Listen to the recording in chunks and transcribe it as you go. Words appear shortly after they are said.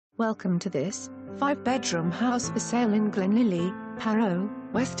Welcome to this 5-bedroom house for sale in Glenlilly, Parow,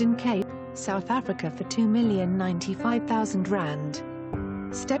 Western Cape, South Africa for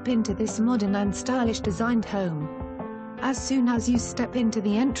R2,095,000. Step into this modern and stylish designed home. As soon as you step into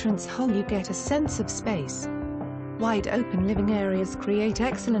the entrance hall, you get a sense of space. Wide open living areas create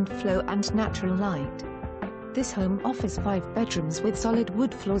excellent flow and natural light. This home offers 5 bedrooms with solid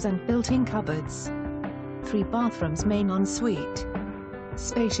wood floors and built-in cupboards. 3 bathrooms, main ensuite.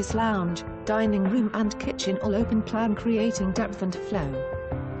 Spacious lounge, dining room and kitchen all open plan, creating depth and flow.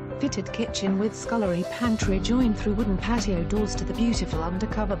 Fitted kitchen with scullery pantry joined through wooden patio doors to the beautiful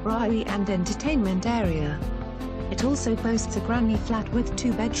undercover braai and entertainment area. It also boasts a granny flat with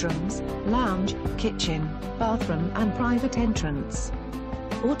 2 bedrooms, lounge, kitchen, bathroom and private entrance.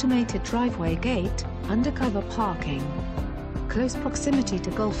 Automated driveway gate, undercover parking. Close proximity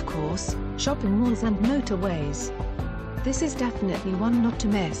to golf course, shopping malls and motorways. This is definitely one not to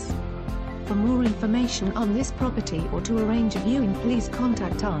miss. For more information on this property or to arrange a viewing, please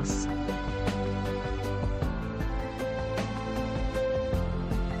contact us.